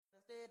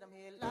I'm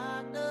here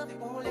locked up. They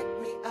won't let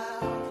me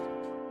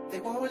out. They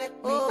won't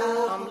let me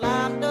out. I'm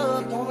locked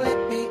up. They won't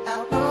let me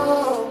out.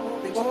 Oh,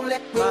 they won't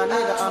let me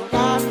out. I'm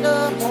locked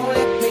up. They won't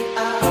let me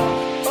out.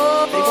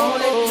 Oh, they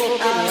won't let me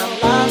out. I'm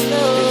locked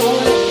up. They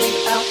won't let me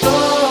out.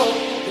 Oh,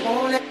 they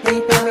won't let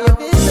me out. Pay me a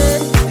visit.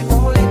 They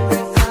won't let me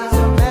out.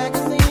 Some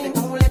magazine. They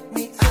won't let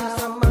me out.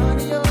 Some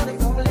audio. They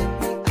won't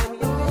let me out. Pay me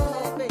a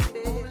visit, baby.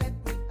 They won't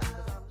let me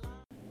out.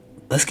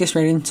 Let's get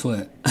straight into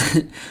it.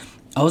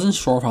 I wasn't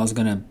sure if I was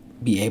gonna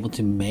be able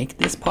to make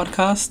this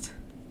podcast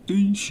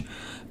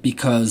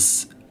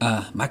because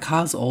my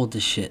car's old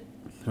as shit,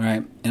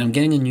 right? And I'm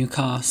getting a new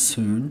car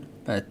soon,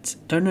 but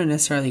don't know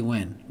necessarily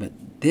when. But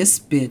this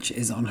bitch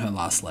is on her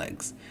last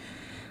legs,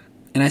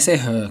 and I say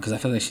her because I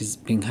feel like she's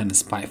being kind of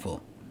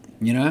spiteful,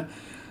 you know.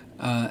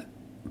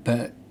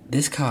 But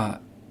this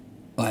car,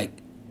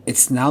 like,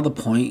 it's now the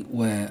point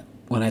where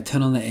when I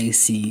turn on the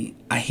AC,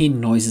 I hear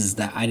noises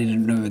that I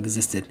didn't know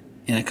existed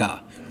in a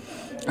car.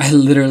 I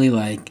literally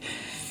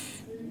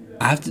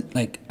I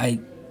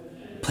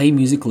play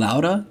music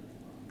louder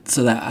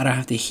so that I don't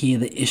have to hear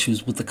the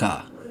issues with the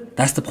car.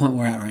 That's the point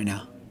we're at right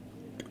now,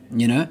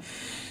 you know.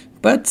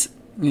 But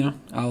you know,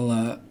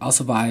 I'll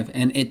survive,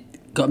 and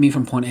it got me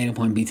from point A to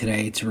point B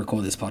today to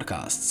record this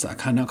podcast, so I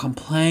cannot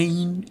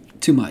complain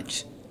too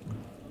much.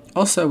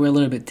 Also, we're a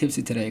little bit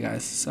tipsy today,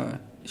 guys, so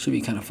it should be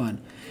kind of fun.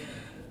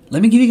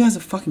 Let me give you guys a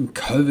fucking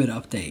COVID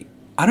update.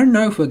 I don't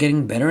know if we're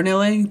getting better in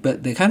LA,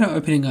 but they're kind of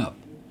opening up,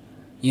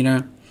 you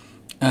know.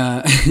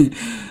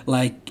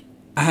 Like,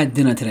 I had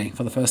dinner today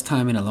for the first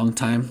time in a long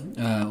time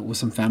with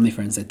some family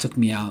friends. They took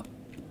me out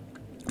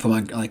for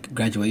my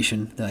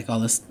graduation. They're like, oh,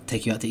 let's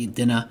take you out to eat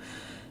dinner.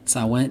 So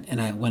I went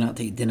out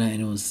to eat dinner,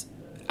 and it was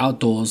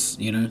outdoors,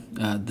 you know.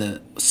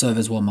 The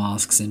servers wore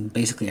masks, and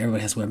basically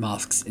everybody has to wear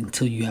masks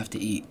until you have to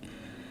eat.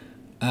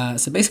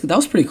 So basically that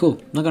was pretty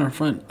cool, not gonna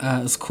front.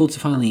 It was cool to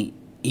finally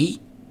eat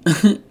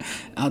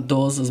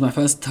outdoors. It was my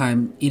first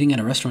time eating at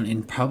a restaurant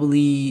in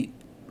probably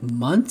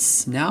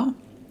months now.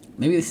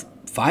 Maybe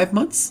 5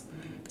 months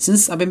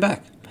since I've been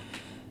back.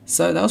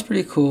 So that was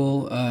pretty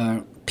cool.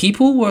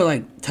 People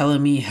were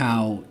telling me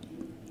how,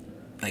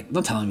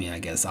 not telling me, I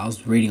guess. I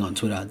was reading on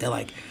Twitter. They're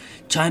like,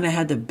 China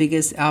had the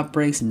biggest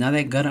outbreaks and now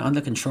they got it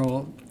under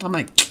control. I'm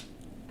like,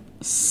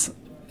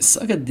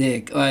 suck a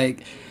dick.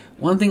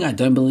 One thing I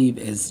don't believe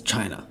is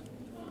China.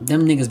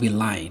 Them niggas be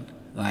lying.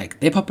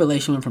 Their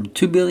population went from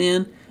 2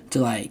 billion to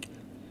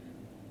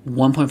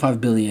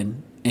 1.5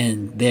 billion.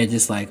 And they're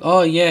just like,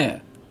 oh yeah.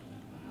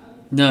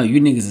 No,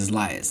 you niggas is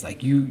liars.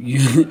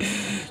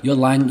 You're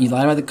lying. You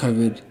lied about the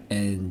COVID,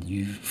 and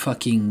you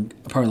fucking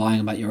are probably lying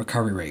about your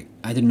recovery rate.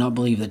 I did not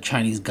believe the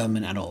Chinese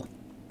government at all.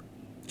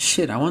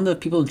 Shit, I wonder if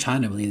people in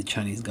China believe the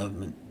Chinese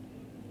government.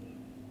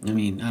 I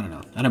mean, I don't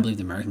know. I don't believe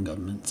the American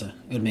government, so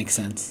it would make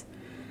sense.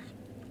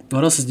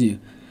 What else is new?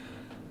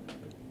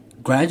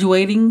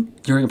 Graduating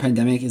during a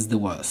pandemic is the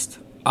worst.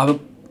 I've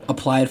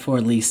applied for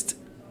at least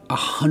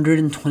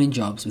 120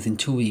 jobs within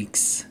 2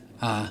 weeks,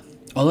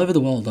 all over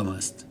the world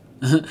almost.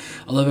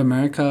 All over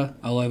America,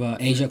 all over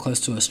Asia, close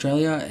to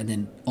Australia, and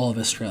then all of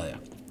Australia.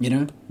 You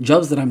know,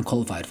 jobs that I'm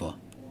qualified for,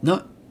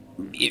 not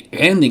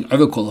anything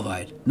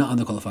overqualified, not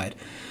underqualified.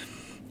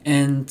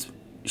 And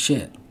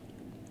shit,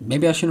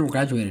 maybe I shouldn't have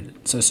graduated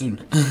so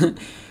soon.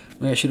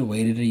 Maybe I should have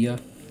waited a year.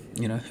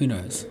 You know, who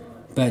knows?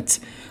 But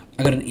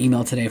I got an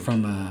email today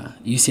from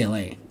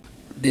UCLA.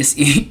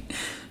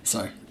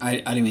 Sorry, I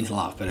didn't mean to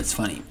laugh, but it's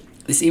funny.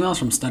 This email is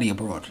from Study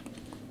Abroad.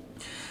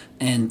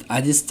 And I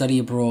did study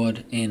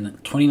abroad in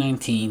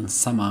 2019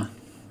 summer.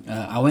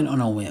 I went on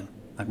a whim.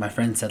 My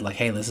friend said,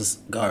 hey, let's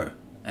just go.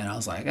 And I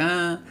was like,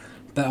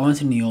 But I went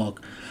to New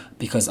York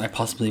because I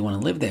possibly want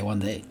to live there one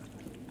day.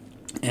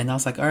 And I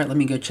was like, all right, let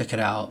me go check it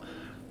out.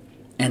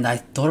 And I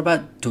thought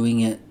about doing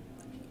it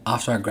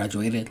after I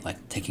graduated,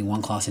 taking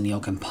one class in New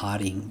York and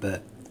partying.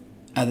 But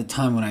at the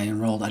time when I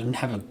enrolled, I didn't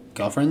have a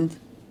girlfriend,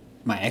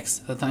 my ex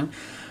at the time.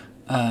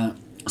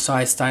 So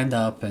I signed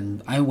up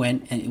and I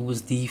went, and it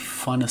was the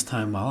funnest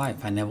time of my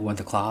life. I never went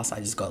to class. I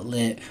just got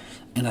lit,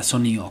 and I saw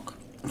New York.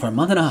 For a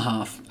month and a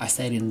half, I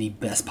stayed in the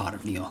best part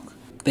of New York.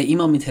 They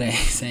emailed me today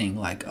saying,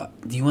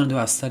 do you want to do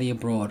our study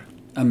abroad?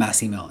 A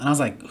mass email. And I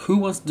was like, who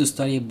wants to do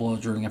study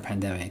abroad during a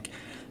pandemic?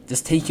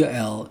 Just take your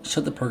L,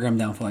 shut the program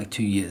down for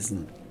 2 years,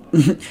 and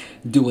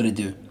do what it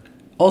do.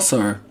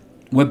 Also,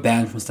 we're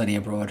banned from study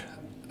abroad.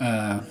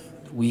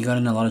 We got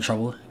in a lot of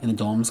trouble in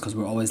the dorms because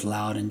we're always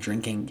loud and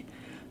drinking.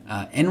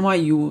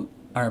 NYU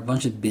are a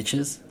bunch of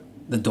bitches,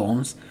 the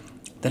dorms.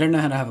 They don't know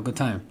how to have a good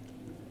time.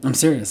 I'm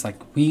serious.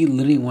 We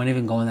literally weren't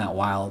even going that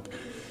wild.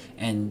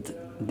 And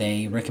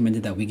they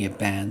recommended that we get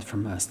banned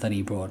from study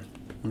abroad.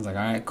 I was like,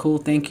 all right, cool,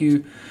 thank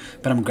you.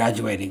 But I'm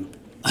graduating.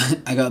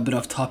 I got a bit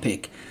off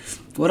topic.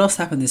 What else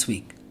happened this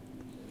week?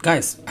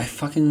 Guys,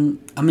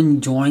 I'm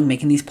enjoying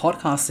making these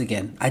podcasts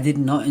again. I did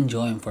not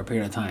enjoy them for a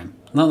period of time.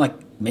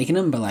 Not making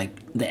them, but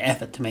the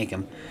effort to make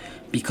them.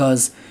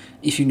 Because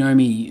if you know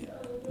me,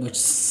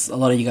 which a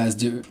lot of you guys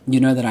do, you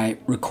know that I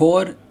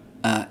record,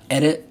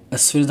 edit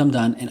as soon as I'm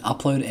done, and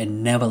upload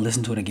and never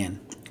listen to it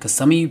again. Because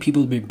some of you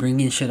people have been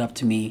bringing shit up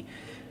to me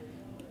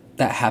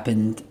that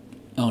happened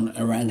on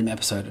a random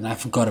episode, and I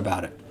forgot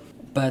about it.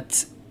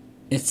 But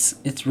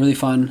it's really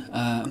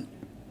fun.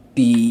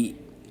 You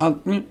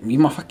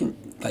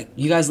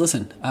guys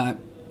listen.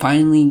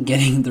 Finally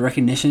getting the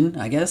recognition,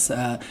 I guess.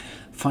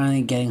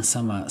 Finally getting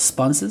some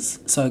sponsors.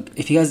 So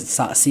if you guys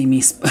start seeing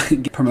me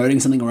promoting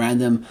something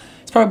random,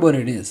 it's probably what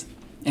it is.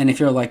 And if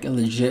you're like a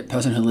legit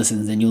person who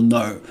listens, then you'll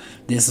know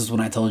this is when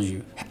I told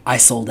you I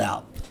sold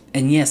out.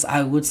 And yes,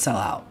 I would sell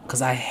out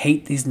because I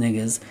hate these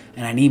niggas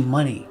and I need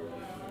money.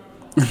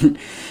 The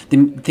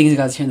things you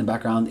guys hear in the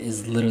background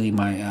is literally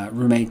my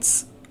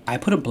roommates. I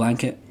put a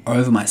blanket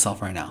over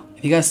myself right now.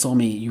 If you guys saw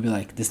me, you'd be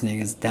like, this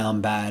nigga's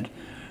down bad.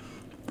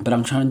 But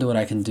I'm trying to do what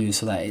I can do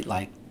so that it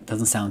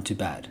doesn't sound too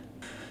bad.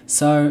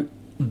 So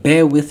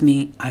bear with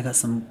me. I got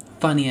some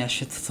funny ass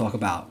shit to talk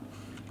about.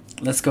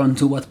 Let's go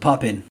into what's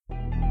poppin'.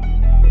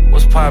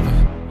 What's poppin'?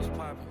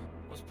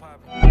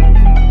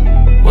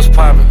 What's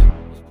poppin'?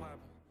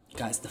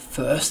 Guys, the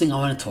first thing I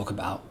want to talk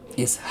about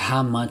is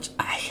how much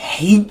I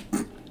hate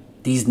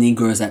these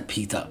Negroes at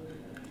PETA.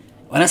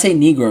 When I say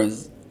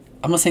Negroes,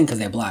 I'm not saying because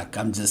they're black.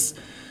 I'm just,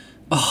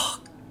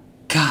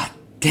 god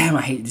damn,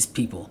 I hate these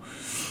people.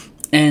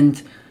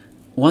 And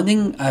one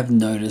thing I've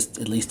noticed,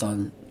 at least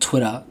on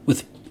Twitter,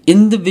 with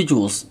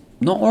individuals,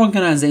 not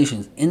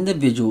organizations,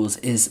 individuals,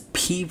 is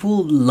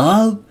people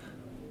love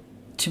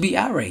to be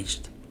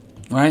outraged,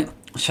 right?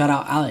 Shout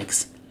out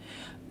Alex.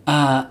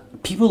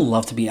 People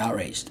love to be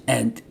outraged,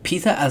 and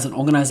PETA as an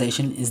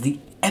organization is the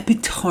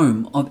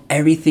epitome of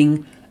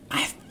everything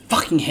I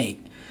fucking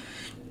hate.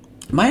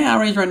 Am I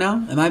outraged right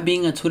now? Am I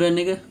being a Twitter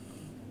nigga?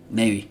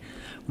 Maybe.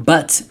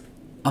 But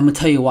I'm gonna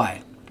tell you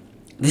why.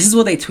 This is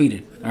what they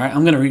tweeted. Alright,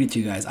 I'm gonna read it to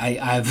you guys.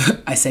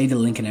 I saved the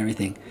link and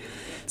everything.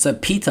 So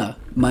PETA,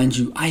 mind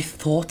you, I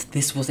thought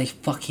this was a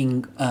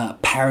fucking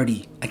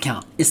parody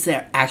account. It's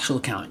their actual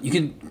account. You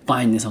can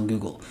find this on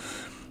Google.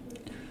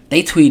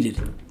 They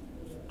tweeted,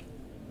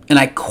 and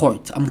I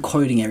quote, I'm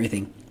quoting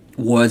everything,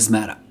 words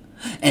matter.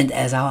 And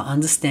as our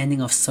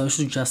understanding of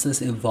social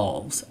justice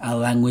evolves, our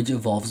language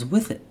evolves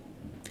with it.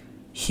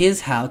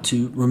 Here's how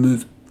to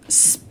remove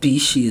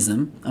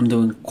speciesism, I'm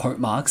doing quote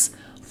marks,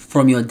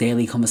 from your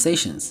daily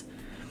conversations.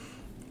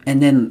 And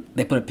then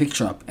they put a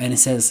picture up and it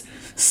says,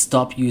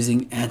 stop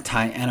using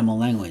anti-animal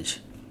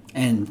language.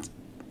 And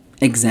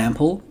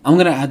example, I'm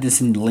going to add this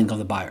in the link of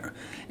the bio.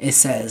 It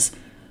says,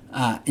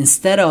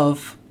 instead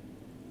of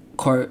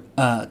quote,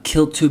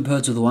 kill two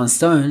birds with one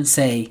stone,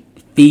 say,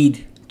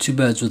 feed two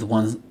birds with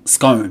one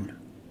scone.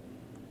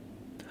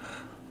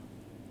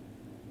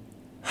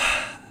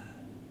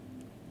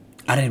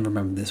 I didn't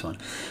remember this one.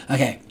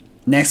 Okay,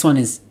 next one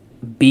is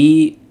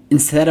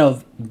instead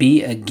of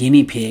be a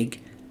guinea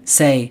pig,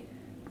 say,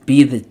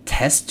 be the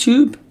test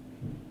tube.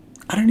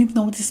 I don't even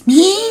know what this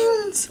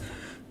means.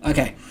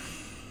 Okay.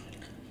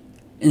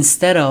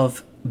 Instead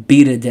of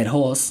beat a dead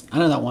horse, I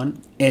know that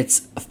one.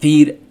 It's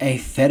feed a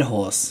fed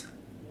horse.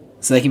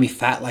 So they can be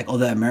fat like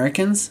other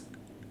Americans.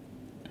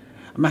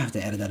 I might have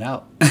to edit that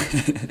out.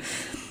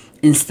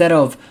 Instead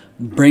of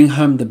bring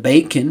home the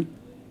bacon,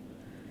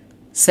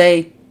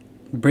 say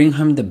bring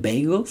home the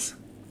bagels.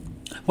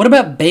 What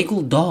about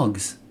bagel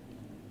dogs?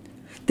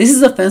 This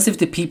is offensive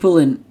to people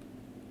in...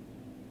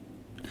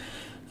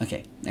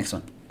 Okay, next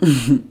one.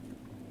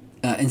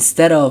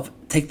 Instead of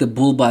take the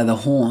bull by the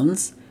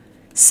horns,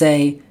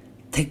 say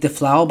take the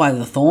flower by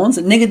the thorns.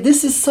 Nigga,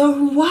 this is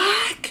so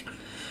whack.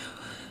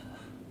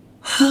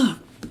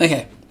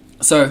 Okay,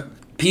 so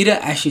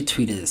PETA actually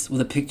tweeted this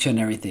with a picture and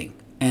everything.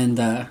 And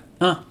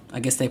I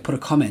guess they put a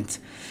comment.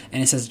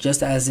 And it says,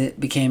 just as it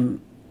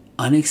became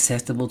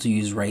unacceptable to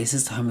use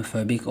racist,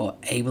 homophobic, or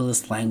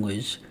ableist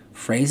language,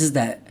 phrases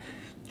that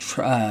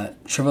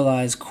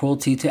trivialize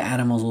cruelty to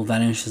animals will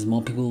vanish as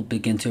more people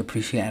begin to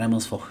appreciate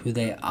animals for who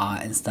they are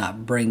and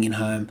start bringing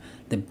home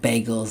the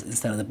bagels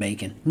instead of the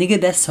bacon.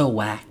 Nigga, that's so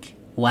whack.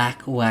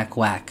 Whack, whack,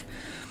 whack.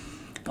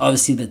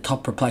 Obviously, the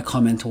top reply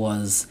comment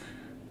was,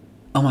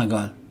 oh my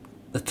god,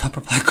 the top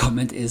reply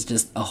comment is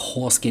just a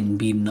horse getting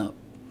beaten up.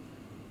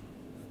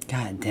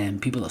 God damn,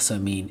 people are so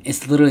mean.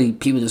 It's literally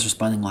people just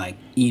responding like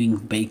eating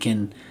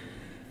bacon.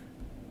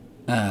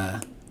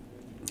 God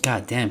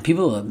damn,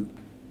 people are...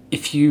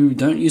 If you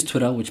don't use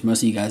Twitter, which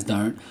most of you guys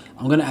don't,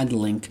 I'm going to add the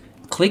link.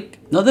 Click,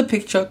 not the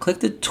picture,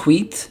 click the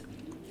tweet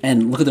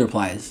and look at the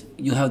replies.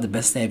 You'll have the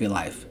best day of your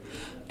life.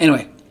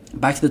 Anyway,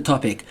 back to the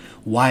topic.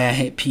 Why I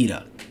hate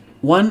PETA.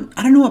 One,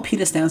 I don't know what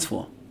PETA stands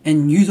for.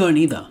 And you don't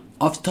either.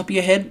 Off the top of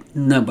your head,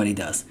 nobody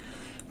does.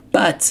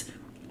 But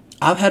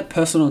I've had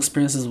personal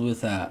experiences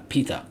with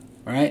PETA,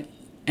 right?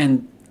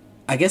 And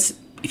I guess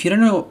if you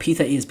don't know what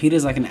PETA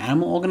is like an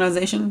animal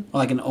organization, or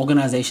like an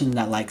organization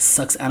that like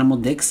sucks animal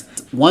dicks.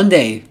 One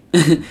day,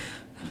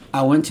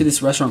 I went to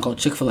this restaurant called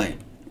Chick-fil-A.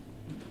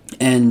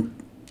 And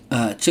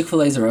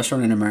Chick-fil-A is a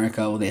restaurant in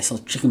America where they sell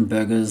chicken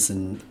burgers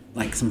and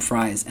like some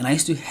fries. And I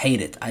used to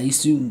hate it. I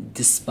used to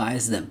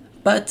despise them.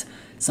 But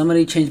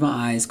somebody changed my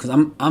eyes because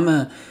I'm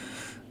not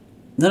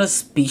a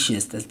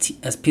speciesist,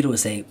 as Peter would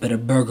say, but a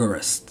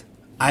burgerist.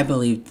 I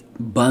believed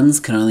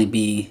buns can only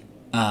be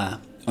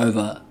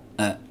over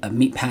a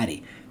meat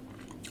patty.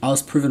 I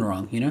was proven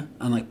wrong, you know?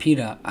 Unlike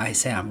Peter, I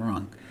say I'm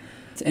wrong.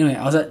 So anyway,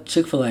 I was at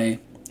Chick-fil-A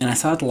and I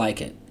started to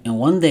like it. And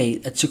one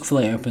day, a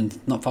Chick-fil-A opened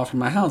not far from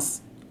my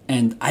house.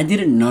 And I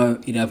didn't know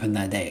it opened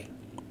that day.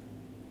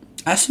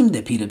 I assumed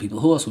they're PETA people.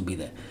 Who else would be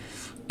there?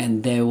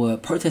 And they were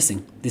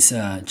protesting this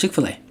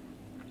Chick-fil-A.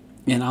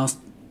 And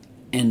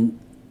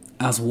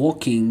I was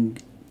walking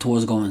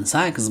towards going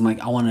inside because I'm like,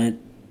 I wanted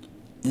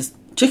this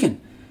chicken.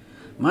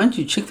 Mind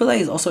you, Chick-fil-A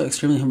is also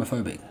extremely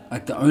homophobic.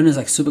 Like, the owner's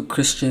like super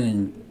Christian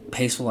and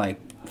pays for like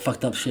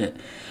fucked up shit.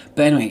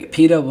 But anyway,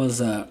 PETA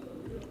was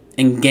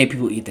and gay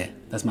people eat there.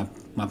 That's my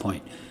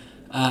point.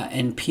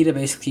 And PETA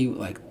basically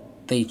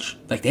they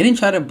didn't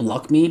try to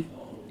block me,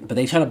 but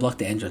they tried to block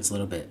the entrance a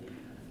little bit.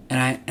 And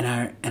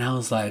I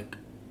was like,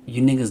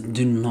 you niggas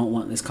do not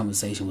want this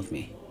conversation with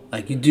me.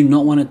 Like, you do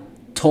not want to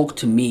talk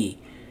to me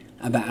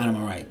about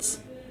animal rights.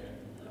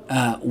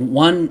 I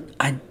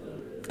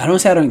don't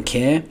say I don't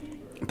care,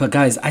 but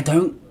guys, I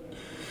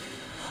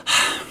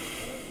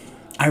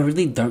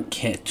really don't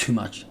care too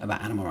much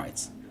about animal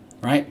rights,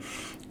 right?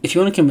 If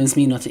you want to convince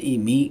me not to eat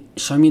meat,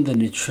 show me the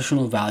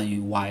nutritional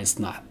value why it's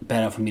not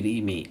better for me to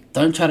eat meat.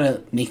 Don't try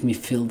to make me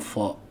feel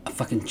for a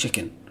fucking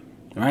chicken,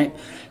 right?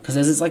 Because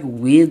there's this like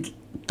weird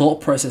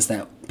thought process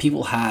that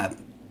people have.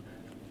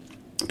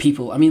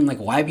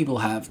 White people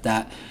have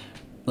that,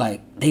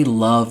 like, they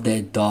love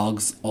their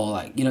dogs, or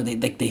like, you know,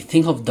 they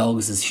think of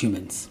dogs as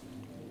humans.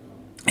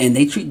 And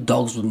they treat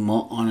dogs with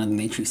more honor than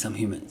they treat some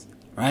humans,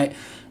 right?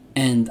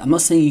 And I'm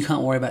not saying you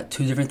can't worry about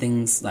two different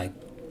things, like,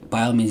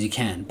 by all means you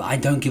can, but I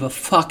don't give a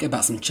fuck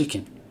about some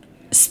chicken,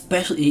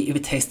 especially if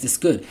it tastes this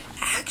good.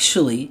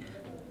 Actually,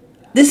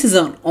 this is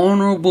an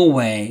honorable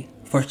way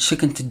for a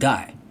chicken to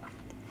die.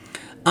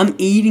 I'm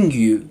eating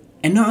you,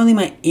 and not only am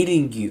I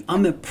eating you,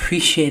 I'm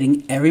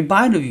appreciating every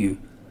bite of you.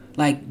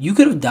 Like, you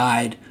could have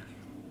died,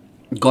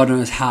 God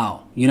knows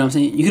how, you know what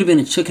I'm saying? You could have been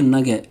a chicken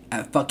nugget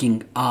at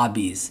fucking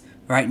Arby's,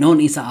 right? No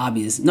one eats at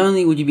Arby's. Not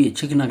only would you be a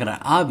chicken nugget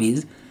at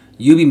Arby's,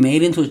 you'd be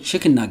made into a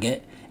chicken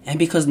nugget, and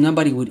because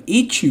nobody would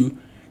eat you,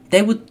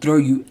 they would throw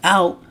you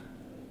out,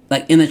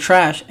 like, in the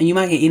trash, and you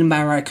might get eaten by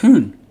a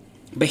raccoon.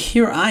 But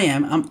here I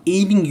am, I'm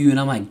eating you, and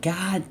I'm like,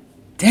 God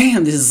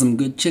damn, this is some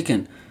good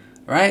chicken,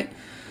 right?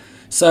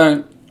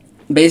 So,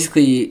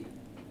 basically,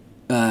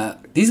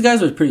 these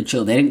guys were pretty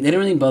chill. They didn't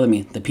really bother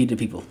me, the PETA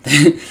people.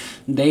 I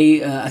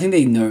think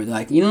they know,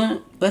 like, you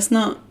know, let's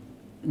not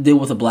deal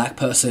with a black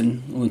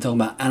person when we talk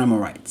about animal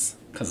rights.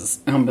 Because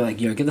I'm going to be like,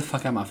 yo, get the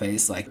fuck out of my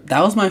face. Like,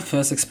 that was my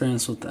first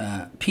experience with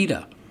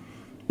PETA.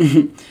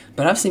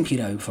 But I've seen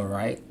PETA before,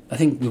 right? I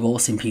think we've all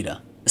seen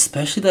PETA.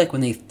 Especially, like,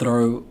 when they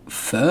throw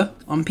fur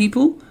on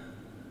people.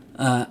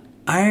 I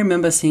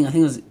remember seeing, I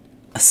think it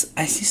was,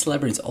 I see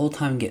celebrities all the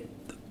time get,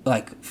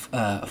 like,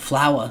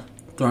 flour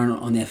thrown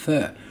on their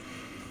fur.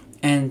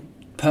 And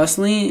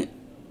personally,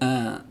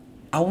 I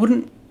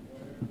wouldn't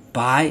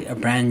buy a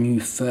brand new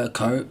fur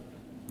coat.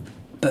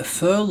 But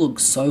fur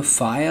looks so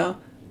fire.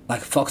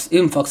 Like fox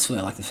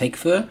fur, like the fake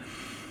fur.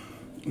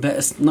 But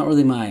it's not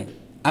really my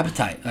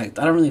appetite. Like,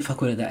 I don't really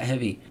fuck with it that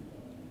heavy.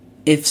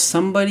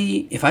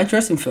 If I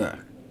dress in fur,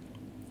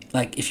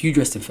 like if you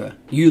dressed in fur,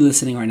 you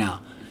listening right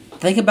now,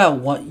 think about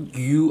what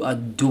you are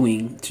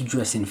doing to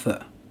dress in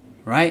fur,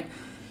 right?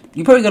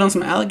 You probably got on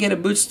some alligator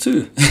boots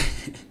too.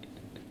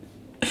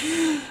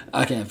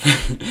 Okay,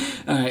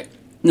 alright.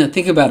 No,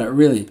 think about it,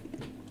 really.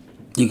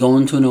 You go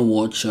into an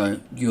award show,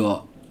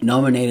 you're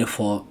nominated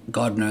for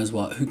God knows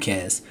what, who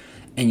cares?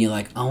 And you're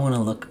like, I want to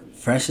look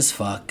fresh as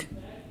fuck.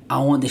 I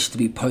want this to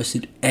be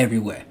posted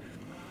everywhere.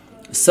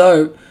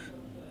 So,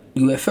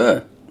 you wear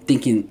fur,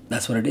 thinking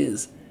that's what it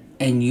is.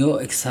 And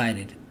you're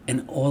excited.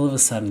 And all of a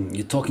sudden,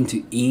 you're talking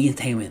to E!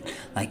 Entertainment.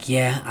 Like,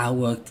 yeah, I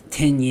worked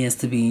 10 years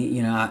to be,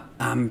 you know,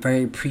 I'm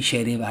very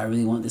appreciative. I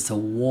really want this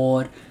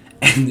award.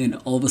 And then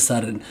all of a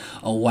sudden,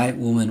 a white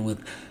woman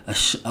with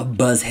a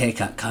buzz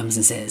haircut comes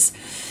and says,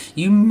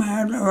 you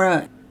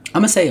murderer.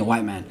 I'm going to say a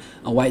white man,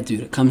 a white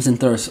dude comes and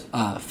throws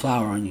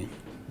flour on you.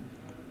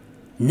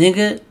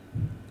 Nigga,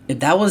 if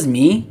that was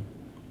me,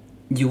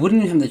 you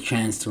wouldn't even have the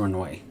chance to run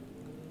away.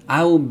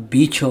 I will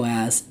beat your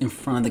ass in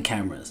front of the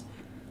cameras.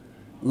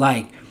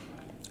 Like,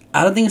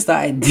 I don't think it's the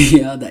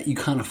idea that you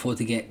can't afford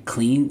to get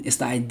clean. It's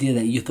the idea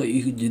that you thought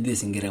you could do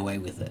this and get away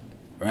with it,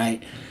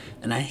 right?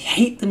 And I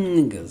hate them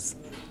niggas.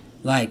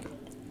 Like,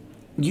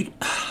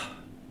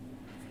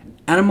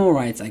 animal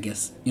rights, I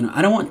guess. You know,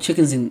 I don't want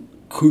chickens in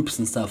coops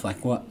and stuff.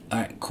 Like, what?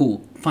 Alright,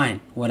 cool,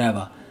 fine,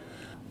 whatever.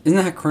 Isn't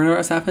that how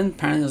coronavirus happened?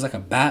 Apparently there was like a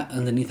bat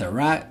underneath a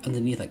rat,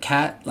 underneath a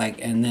cat, like,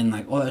 and then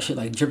like all that shit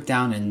like dripped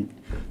down and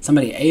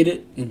somebody ate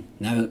it, and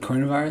now we got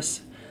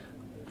coronavirus.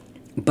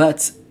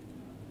 But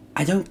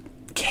I don't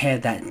care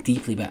that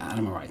deeply about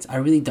animal rights. I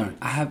really don't.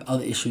 I have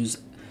other issues,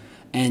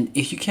 and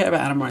if you care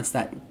about animal rights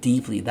that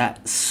deeply,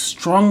 that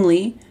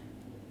strongly,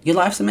 your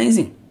life's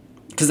amazing,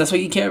 because that's what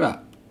you care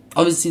about.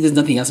 Obviously, there's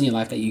nothing else in your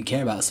life that you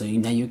care about, so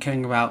now you're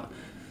caring about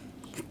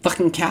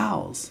fucking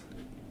cows,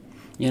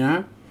 you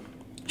know?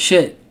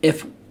 Shit,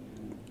 if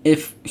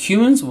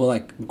humans were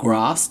like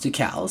grass to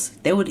cows,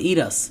 they would eat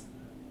us.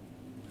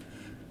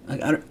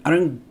 Like, I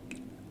don't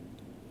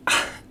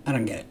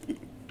get it.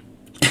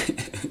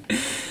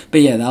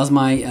 But yeah, that was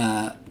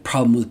my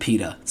problem with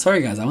PETA.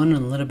 Sorry guys, I went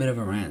on a little bit of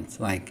a rant.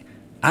 Like,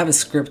 I have a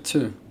script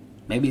too.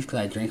 Maybe it's because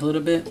I drank a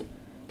little bit.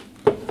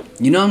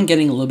 You know I'm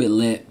getting a little bit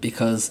lit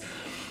because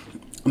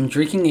I'm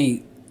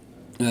drinking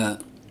a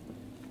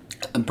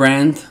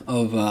brand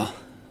of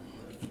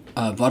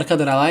vodka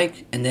that I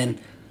like, and then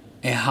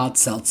a hot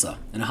seltzer.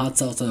 And a hot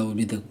seltzer would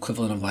be the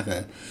equivalent of like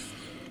a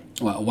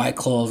White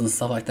Claws and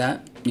stuff like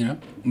that, you know.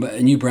 But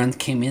a new brand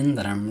came in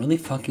that I'm really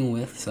fucking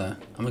with, so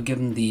I'm gonna give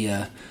them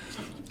the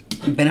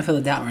benefit of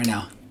the doubt right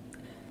now.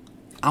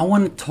 I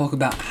want to talk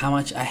about how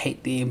much I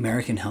hate the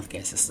American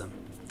healthcare system.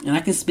 And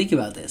I can speak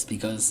about this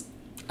because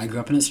I grew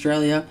up in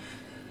Australia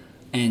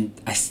and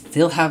I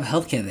still have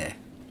healthcare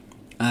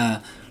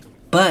there.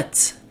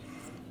 But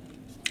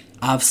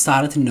I've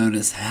started to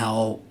notice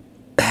how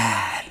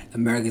bad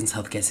Americans'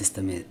 healthcare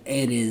system is.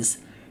 It is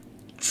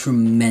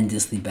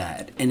tremendously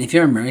bad. And if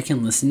you're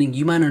American listening,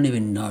 you might not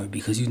even know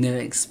because you've never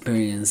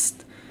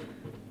experienced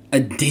a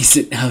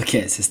decent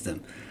healthcare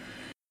system.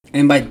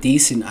 And by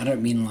decent, I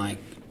don't mean like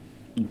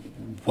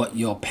what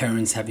your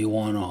parents have you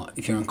on, or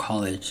if you're in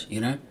college,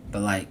 you know?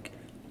 But like,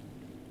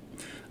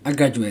 I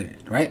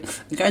graduated, right?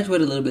 I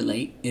graduated a little bit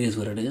late. It is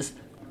what it is.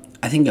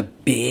 I think a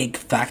big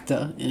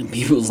factor in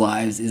people's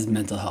lives is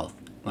mental health.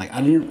 Like,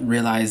 I didn't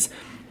realize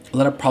a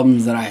lot of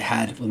problems that I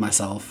had with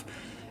myself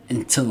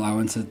until I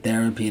went to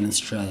therapy in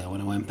Australia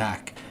when I went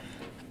back.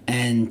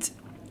 And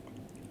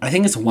I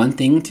think it's one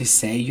thing to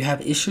say you have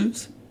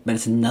issues, but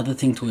it's another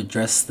thing to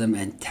address them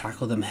and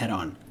tackle them head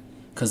on.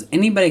 Because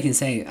anybody can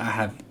say, I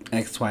have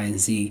X, Y, and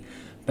Z,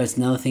 but it's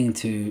another thing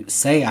to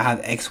say I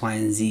have X, Y,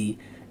 and Z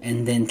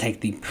and then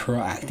take the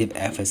proactive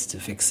efforts to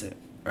fix it,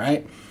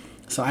 right?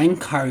 So I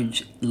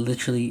encourage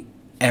literally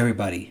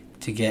everybody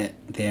to get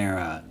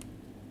their,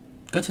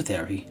 go to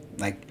therapy.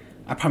 Like,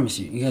 I promise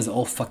you, you guys are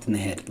all fucked in the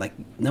head. Like,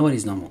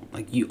 nobody's normal.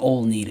 Like, you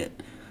all need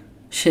it.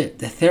 Shit,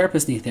 the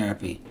therapists need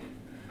therapy.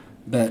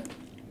 But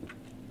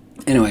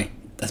anyway,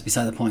 that's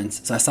beside the point.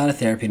 So I started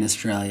therapy in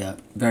Australia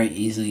very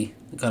easily.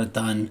 Got it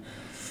done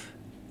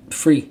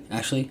free,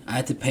 actually. I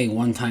had to pay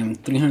one time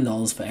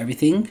 $300 for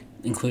everything,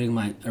 including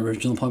my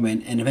original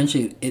appointment, and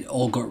eventually it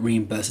all got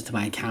reimbursed to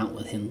my account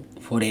within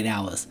 48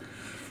 hours.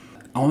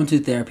 I went to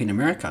therapy in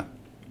America.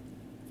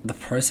 The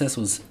process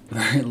was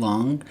very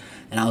long,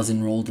 and I was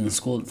enrolled in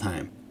school at the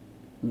time.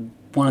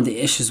 One of the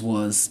issues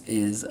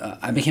is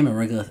I became a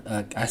regular.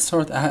 I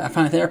found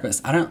a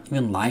therapist. I don't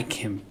even like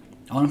him.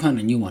 I want to find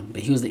a new one,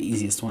 but he was the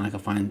easiest one I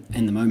could find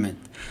in the moment.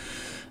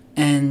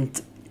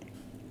 And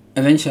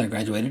eventually, I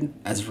graduated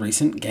as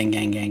recent.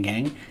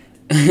 Gang.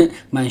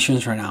 My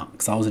insurance ran out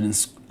because I wasn't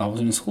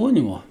in school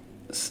anymore,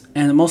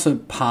 and I'm also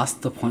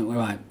past the point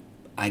where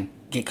I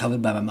get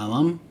covered by my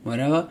mum,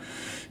 whatever.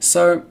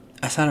 So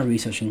I started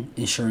researching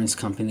insurance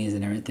companies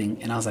and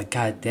everything, and I was like,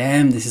 God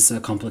damn, this is so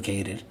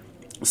complicated.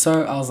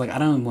 So I was like, I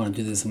don't want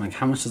to do this. I'm like,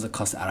 how much does it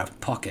cost out of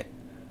pocket?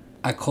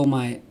 I call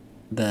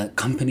the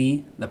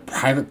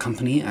private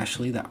company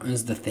actually that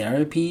owns the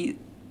therapy.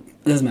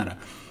 It doesn't matter.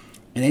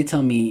 And they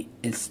tell me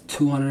it's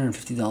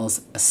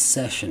 $250 a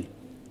session.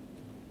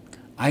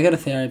 I go to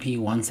therapy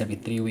once every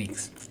 3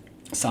 weeks.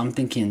 So I'm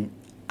thinking,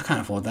 I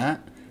can't afford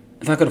that.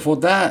 If I could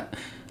afford that,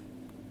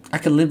 I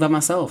could live by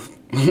myself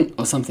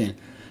or something.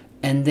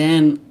 And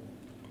then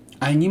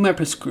I knew my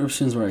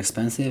prescriptions were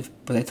expensive,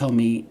 but they told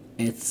me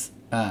it's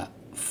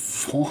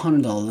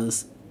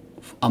 $400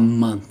 a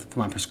month for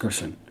my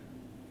prescription.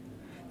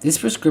 This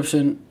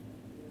prescription,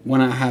 when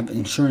I have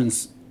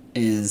insurance,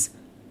 is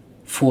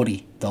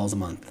 $40 a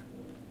month.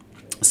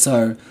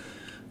 So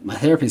my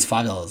therapy is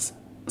 $5.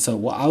 So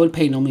what I would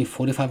pay normally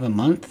 $45 a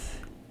month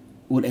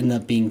would end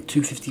up being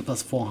 $250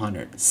 plus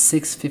 $400,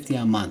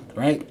 $650 a month,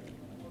 right?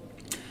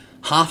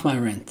 Half my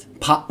rent,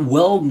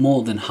 well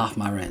more than half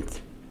my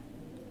rent.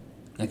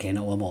 Okay,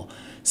 no, well more.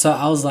 So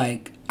I was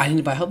like, I need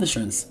to buy health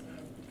insurance.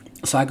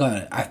 So I got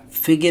it. I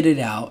figured it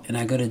out, and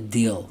I got a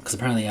deal because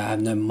apparently I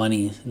have no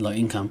money, low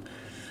income,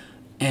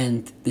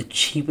 and the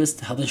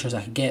cheapest health insurance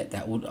I could get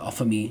that would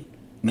offer me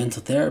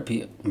mental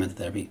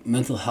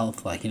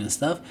health, like, you know,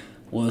 stuff,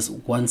 was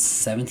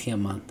 $170 a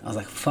month. I was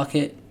like, fuck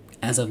it.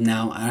 As of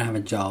now, I don't have a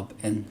job,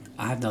 and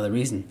I have no other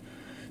reason,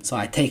 so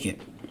I take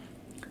it.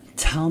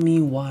 Tell me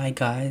why,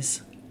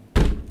 guys.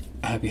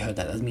 I hope you heard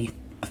that. That's me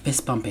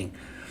fist bumping.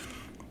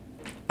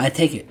 I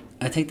take it.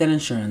 I take that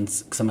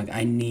insurance because I'm like,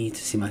 I need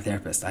to see my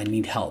therapist. I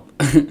need help.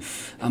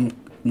 I'm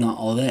not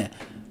all there.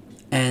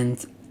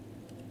 And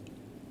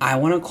I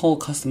want to call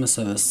customer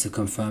service to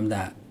confirm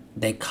that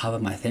they cover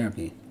my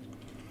therapy.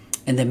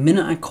 And the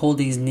minute I call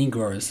these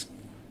Negroes,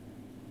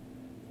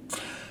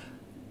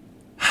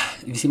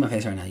 if you see my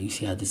face right now, you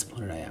see how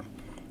disappointed I am.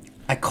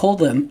 I call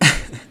them,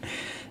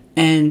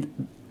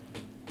 and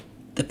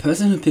the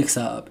person who picks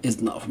up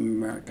is not from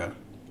America.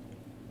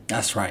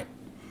 That's right.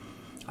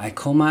 I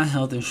call my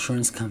health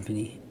insurance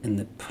company, and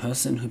the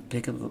person who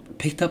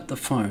picked up the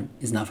phone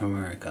is not from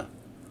America.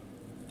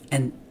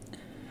 And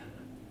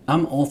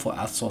I'm all for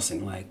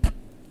outsourcing. Like,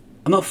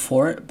 I'm not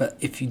for it, but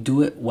if you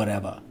do it,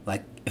 whatever.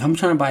 Like, if I'm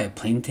trying to buy a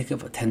plane ticket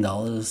for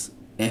 $10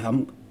 if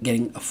I'm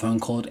getting a phone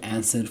call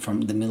answered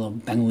from the middle of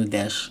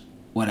Bangladesh,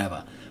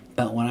 whatever.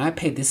 But when I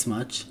pay this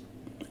much,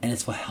 and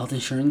it's for health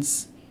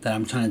insurance that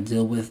I'm trying to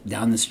deal with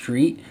down the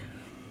street,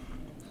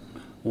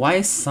 why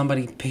is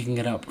somebody picking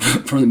it up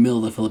from the middle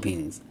of the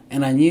Philippines?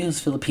 And I knew he was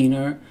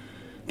Filipino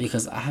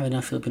because I have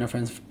enough Filipino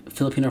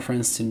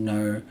friends to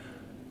know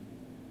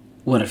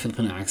what a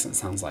Filipino accent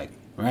sounds like,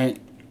 right?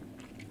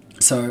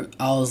 So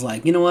I was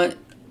like, you know what?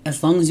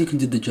 As long as you can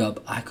do the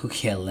job, I could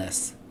care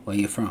less where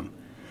you're from.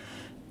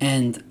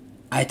 And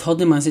I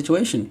told him my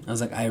situation. I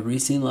was like, I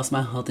recently lost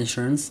my health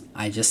insurance.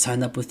 I just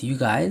signed up with you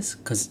guys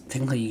because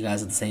technically you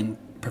guys are the same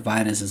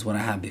providers as what I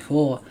had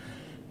before.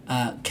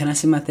 Can I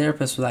see my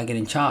therapist without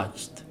getting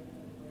charged?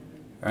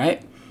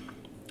 Right?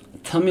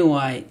 Tell me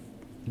why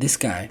this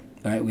guy,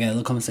 right? We had a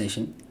little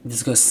conversation.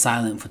 Just goes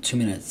silent for 2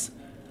 minutes.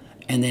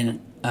 And then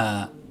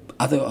I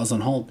thought I was on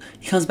hold.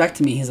 He comes back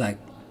to me. He's like,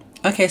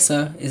 okay,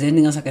 sir, is there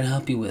anything else I can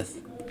help you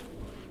with?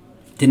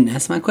 Didn't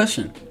answer my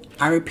question.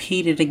 I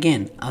repeated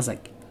again. I was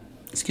like,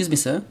 excuse me,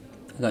 sir.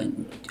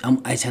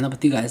 I signed up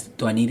with you guys.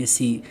 Do I need to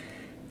see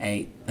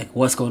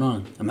what's going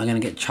on? Am I going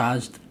to get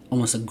charged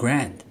almost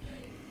 $1,000?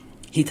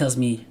 He tells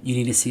me you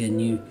need to see a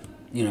new,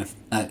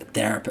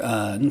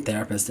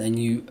 therapist, a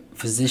new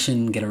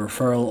physician, get a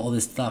referral, all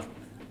this stuff.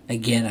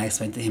 Again, I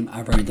explained to him,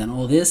 I've already done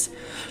all this.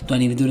 Do I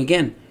need to do it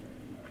again?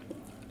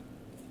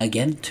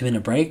 Again,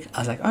 2-minute break. I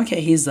was like,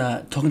 okay, he's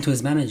talking to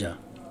his manager,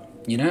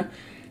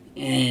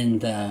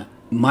 And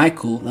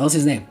Michael, that was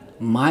his name.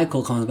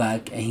 Michael comes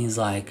back and he's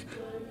like,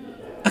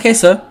 okay,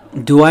 sir,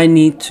 do I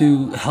need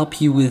to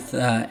help you with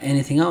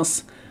anything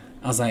else?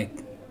 I was like,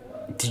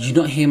 did you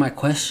not hear my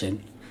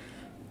question?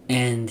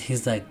 And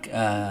he's like,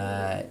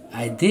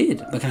 I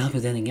did, but can I help you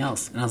with anything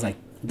else? And I was like,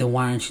 then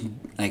why aren't you,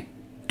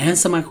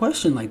 answer my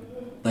question? Like,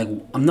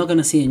 I'm not going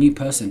to see a new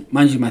person.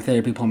 Mind you, my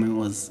therapy appointment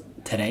was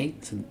today,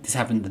 so this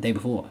happened the day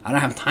before. I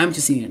don't have time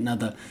to see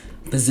another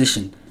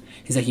physician.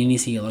 He's like, you need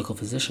to see your local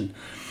physician.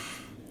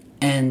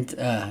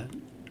 And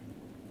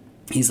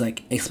he's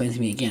like, explain to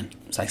me again.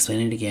 So I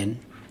explained it again,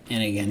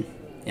 and again,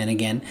 and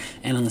again.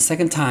 And on the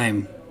second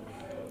time,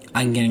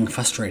 I'm getting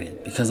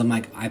frustrated because I'm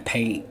like, I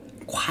pay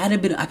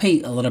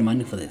a lot of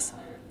money for this.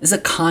 This is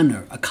a car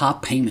note, a car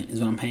payment is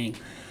what I'm paying.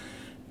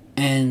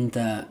 And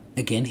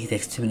again, he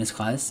takes 2 minutes,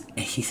 guys, and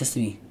he says to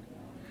me,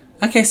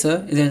 okay,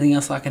 sir, is there anything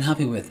else I can help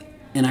you with?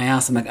 And I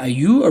asked him, are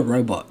you a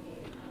robot?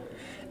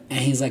 And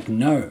he's like,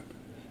 no.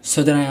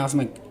 So then I asked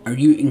him, are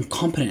you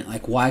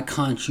incompetent? Why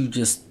can't you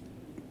just,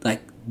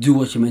 do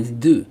what you're meant to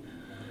do?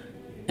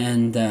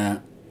 And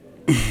I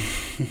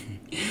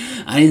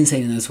didn't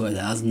say in those words.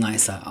 I was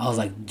nicer. I was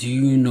like, do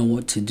you know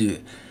what to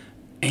do?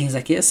 And he's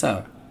like, yes,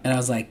 sir. And I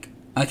was like,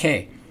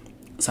 okay.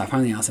 So I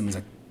finally asked him, I was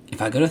like,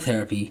 if I go to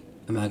therapy,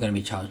 am I going to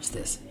be charged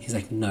this? He's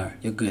like, no,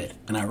 you're good.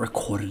 And I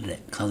recorded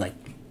it. Because I was like,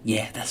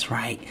 yeah, that's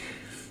right.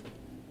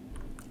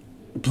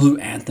 Blue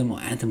Anthem or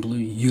Anthem Blue,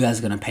 you guys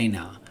are going to pay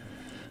now.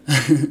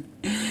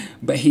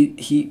 But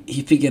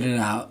he figured it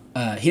out.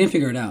 He didn't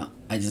figure it out.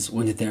 I just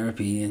went to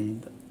therapy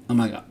and I'm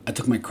like, I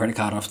took my credit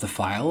card off the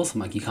files.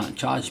 I'm like, you can't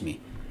charge me.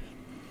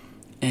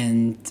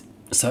 And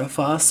so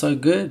far, so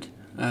good.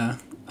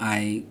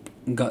 I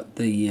got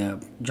the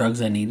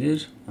drugs I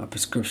needed,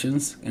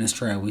 prescriptions. In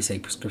Australia, we say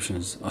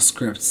prescriptions or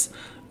scripts.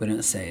 We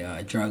don't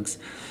say drugs.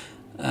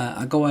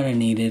 I got what I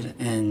needed,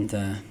 and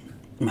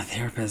my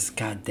therapist,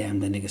 goddamn,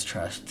 the nigga's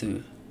trash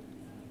too.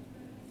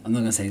 I'm not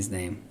gonna say his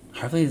name.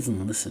 Hopefully he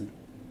doesn't listen.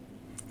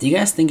 Do you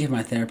guys think if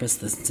my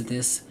therapist listened to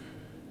this,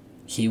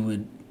 he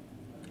would...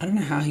 I don't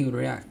know how he would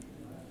react.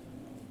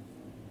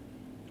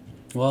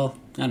 Well,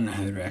 I don't know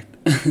how he would react.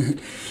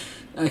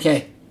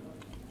 Okay.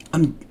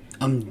 I'm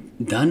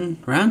done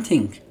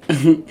ranting.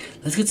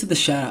 Let's get to the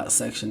shout out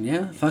section,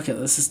 yeah? Fuck it,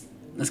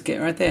 let's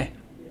get right there.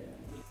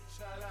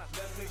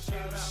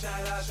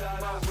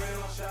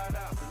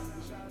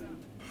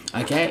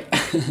 Okay.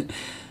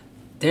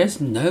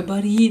 There's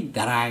nobody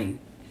that I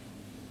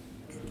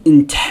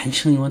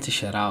intentionally want to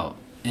shout out,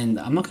 and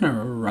I'm not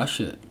gonna rush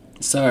it.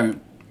 So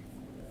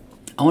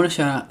I want to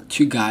shout out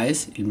 2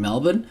 guys in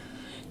Melbourne.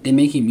 They're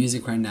making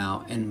music right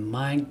now, and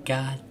my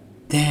god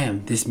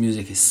damn, this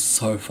music is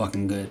so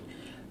fucking good.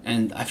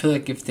 And I feel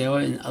like if they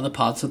were in other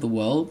parts of the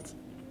world,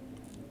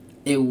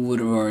 it would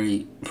have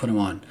already put them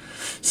on.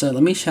 So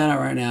let me shout out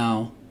right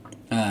now.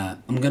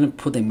 I'm gonna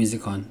put their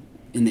music on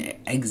in the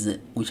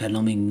exit, which I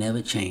normally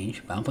never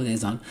change, but I'll put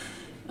these on.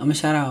 I'm gonna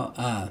shout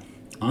out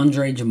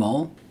Andre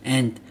Jamal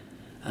and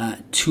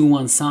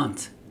 2-1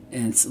 Sant,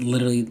 and it's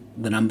literally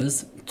the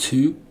numbers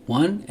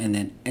 2-1 and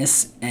then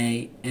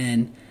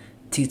SANTT.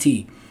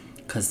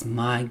 Cause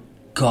my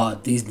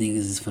god, these niggas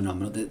is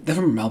phenomenal. They're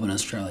from Melbourne,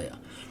 Australia,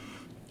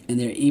 and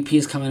their EP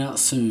is coming out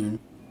soon.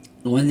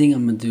 The one thing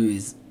I'm gonna do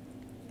is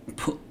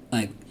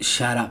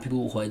shout out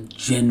people who are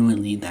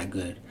genuinely that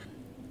good.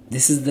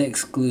 This is the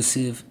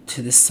exclusive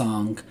to this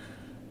song.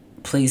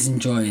 Please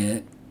enjoy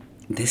it.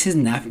 This is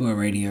Nappy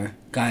Radio.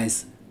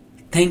 Guys,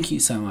 thank you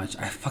so much.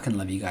 I fucking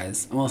love you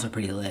guys. I'm also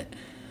pretty lit.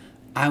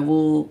 I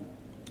will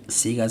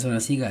see you guys when I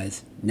see you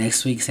guys.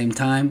 Next week, same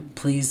time.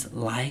 Please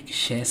like,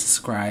 share,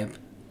 subscribe.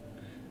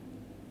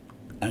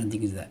 I don't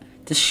think it's that.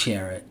 Just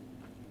share it.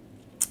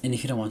 And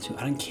if you don't want to,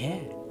 I don't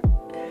care.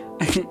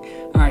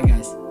 Alright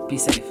guys, be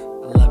safe.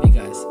 I love you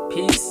guys.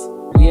 Peace.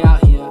 We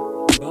out here.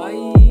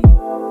 Bye.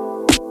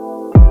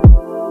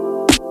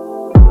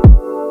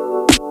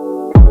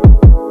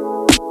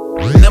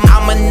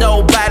 I'm a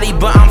nobody,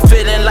 but I'm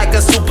feeling like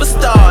a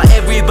superstar.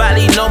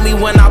 Everybody know me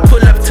when I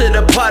pull up to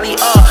the party.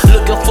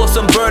 Looking for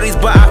some birdies,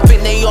 but I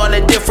think they on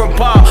a different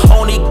par.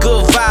 Only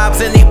good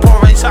vibes and they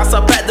pouring shots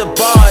up at the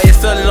bar.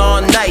 It's a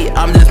long night,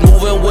 I'm just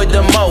moving with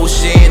the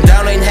motion.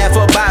 Down ain't half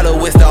a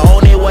bottle, it's the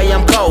only way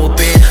I'm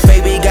coping.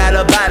 Baby got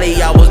a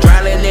body, I was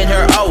drowning in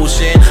her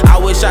ocean. I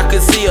wish I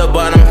could see her,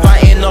 but I'm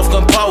fighting off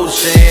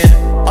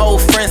compulsion.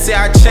 Old friends say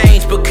I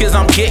changed because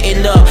I'm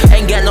getting up.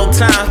 Ain't got no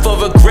time for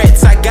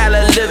regrets, I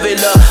gotta live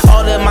it up.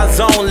 All in my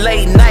zone,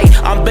 late night,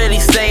 I'm barely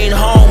staying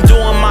home,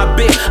 doing my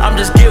bit. I'm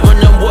just giving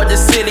them what the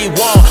city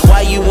want.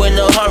 Why you in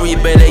a hurry?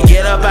 Better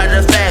get up out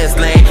the fast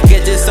lane.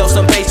 Get yourself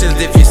some patience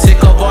if you're sick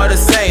of all the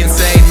same.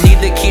 Need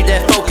to keep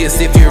that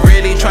focus if you're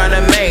really trying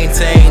to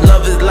maintain.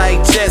 Love is like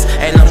chess,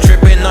 and I'm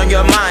tripping on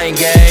your mind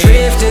game.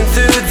 Drifting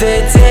through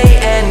the day.